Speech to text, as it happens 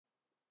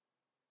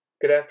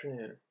Good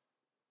afternoon.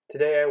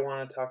 Today I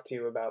want to talk to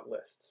you about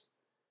lists.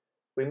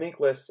 We make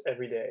lists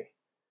every day.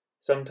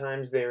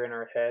 Sometimes they are in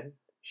our head: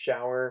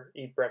 shower,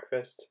 eat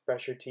breakfast,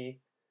 brush your teeth.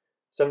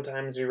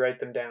 Sometimes we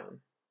write them down: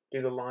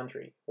 do the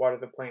laundry, water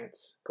the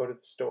plants, go to the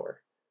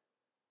store.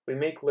 We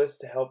make lists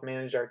to help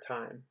manage our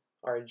time,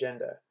 our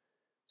agenda,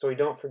 so we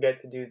don't forget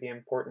to do the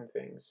important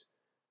things.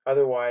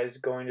 Otherwise,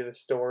 going to the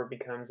store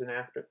becomes an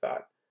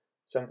afterthought,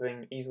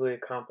 something easily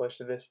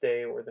accomplished this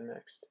day or the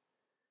next.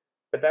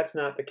 But that's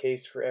not the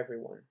case for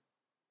everyone.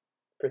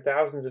 For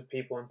thousands of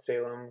people in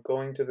Salem,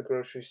 going to the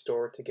grocery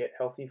store to get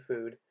healthy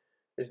food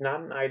is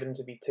not an item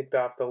to be ticked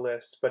off the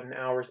list, but an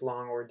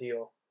hours-long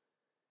ordeal.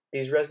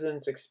 These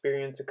residents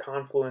experience a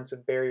confluence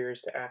of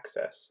barriers to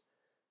access.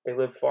 They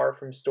live far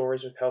from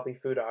stores with healthy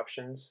food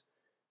options,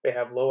 they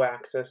have low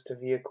access to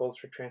vehicles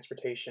for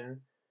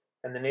transportation,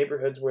 and the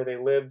neighborhoods where they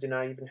live do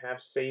not even have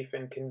safe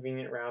and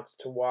convenient routes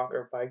to walk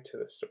or bike to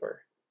the store.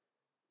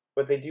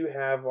 What they do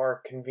have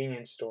are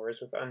convenience stores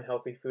with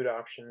unhealthy food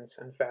options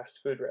and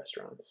fast food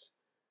restaurants.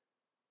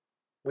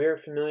 We are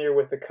familiar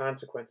with the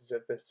consequences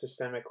of this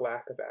systemic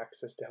lack of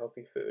access to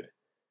healthy food.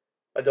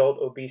 Adult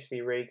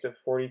obesity rates of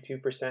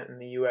 42% in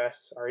the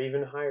US are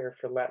even higher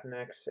for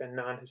Latinx and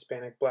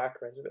non-Hispanic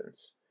Black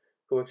residents,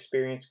 who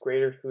experience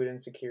greater food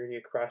insecurity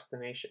across the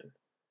nation.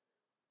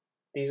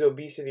 These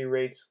obesity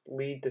rates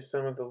lead to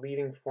some of the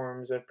leading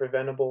forms of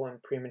preventable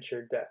and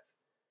premature death: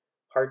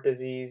 heart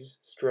disease,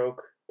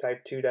 stroke,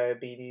 type 2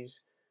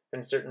 diabetes,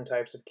 and certain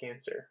types of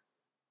cancer.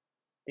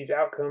 These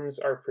outcomes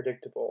are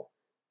predictable,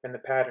 and the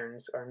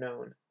patterns are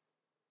known.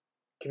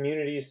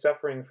 Communities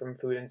suffering from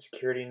food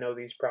insecurity know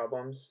these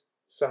problems.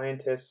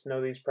 Scientists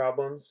know these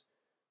problems.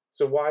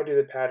 So why do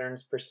the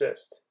patterns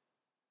persist?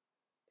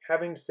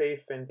 Having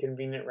safe and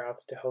convenient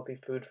routes to healthy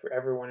food for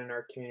everyone in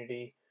our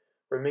community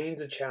remains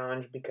a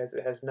challenge because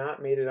it has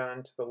not made it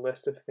onto the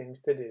list of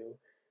things to do,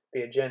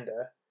 the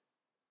agenda.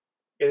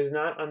 It is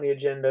not on the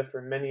agenda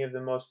for many of the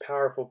most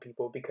powerful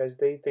people because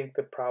they think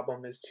the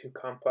problem is too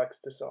complex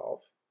to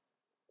solve.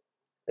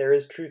 There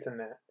is truth in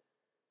that.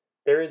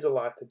 There is a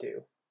lot to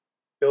do: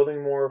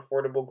 building more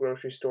affordable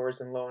grocery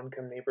stores in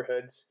low-income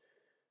neighborhoods,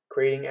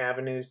 creating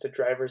avenues to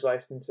driver's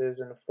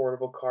licenses and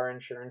affordable car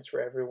insurance for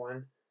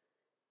everyone,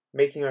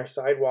 making our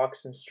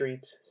sidewalks and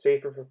streets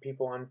safer for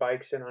people on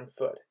bikes and on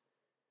foot.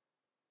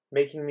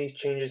 Making these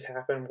changes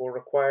happen will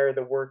require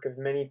the work of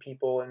many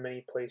people in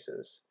many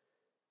places,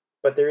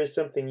 but there is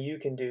something you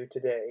can do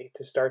today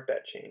to start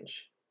that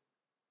change.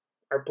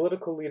 Our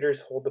political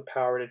leaders hold the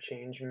power to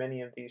change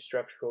many of these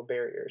structural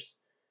barriers,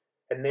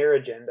 and their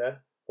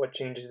agenda, what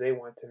changes they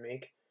want to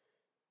make,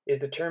 is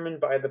determined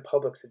by the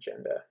public's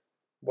agenda,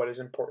 what is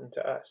important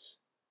to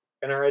us.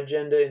 And our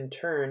agenda, in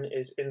turn,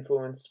 is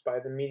influenced by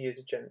the media's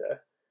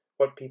agenda,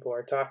 what people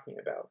are talking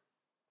about.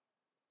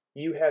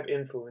 You have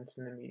influence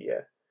in the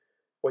media.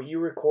 What you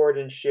record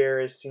and share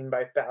is seen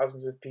by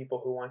thousands of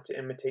people who want to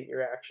imitate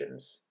your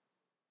actions.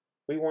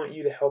 We want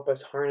you to help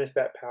us harness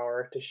that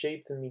power to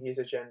shape the media's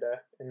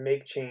agenda and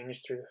make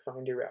change through the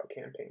Find Your Route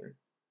campaign.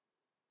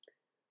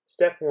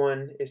 Step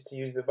 1 is to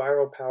use the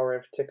viral power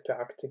of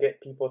TikTok to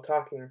get people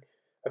talking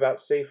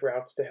about safe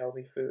routes to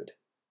healthy food,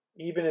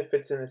 even if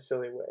it's in a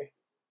silly way.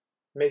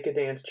 Make a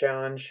dance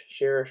challenge,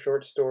 share a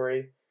short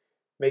story,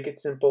 make it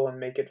simple and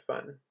make it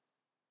fun.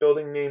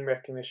 Building name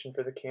recognition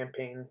for the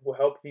campaign will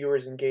help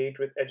viewers engage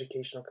with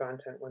educational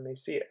content when they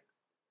see it.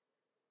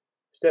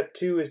 Step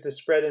 2 is to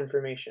spread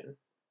information.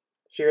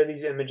 Share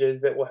these images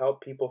that will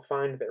help people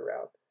find their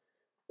route,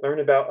 learn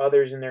about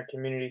others in their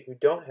community who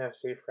don't have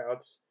safe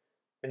routes,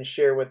 and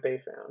share what they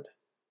found.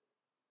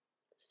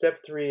 Step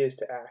 3 is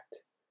to act.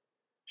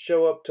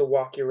 Show up to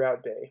Walk Your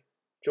Route Day.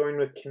 Join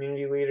with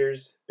community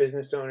leaders,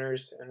 business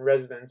owners, and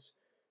residents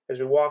as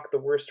we walk the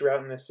worst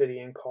route in the city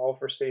and call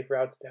for safe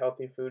routes to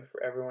healthy food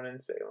for everyone in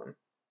Salem.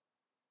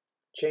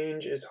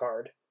 Change is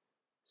hard.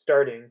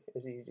 Starting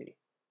is easy.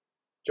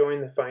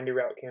 Join the Find Your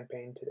Route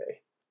campaign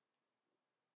today.